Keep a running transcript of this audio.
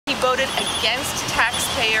voted against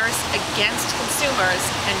taxpayers, against consumers,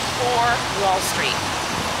 and for Wall Street.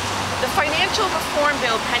 The financial reform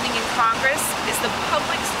bill pending in Congress is the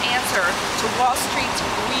public's answer to Wall Street's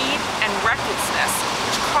greed and recklessness,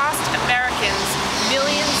 which cost Americans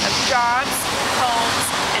millions of jobs, homes,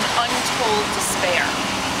 and untold despair.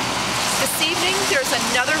 This evening, there's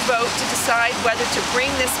another vote to decide whether to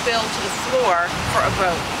bring this bill to the floor for a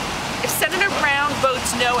vote. If Senator Brown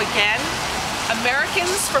votes no again,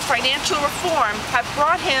 Americans for Financial Reform have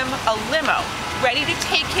brought him a limo ready to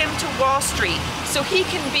take him to Wall Street so he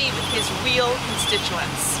can be with his real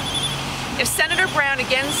constituents. If Senator Brown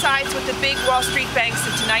again sides with the big Wall Street banks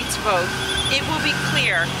in tonight's vote, it will be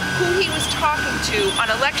clear who he was talking to on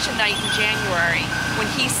election night in January when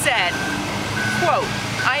he said, quote,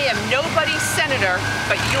 "I am nobody's senator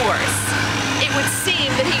but yours." It would seem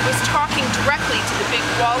that he was talking directly to the big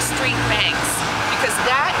Wall Street banks, because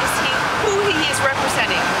that is who he is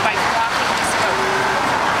representing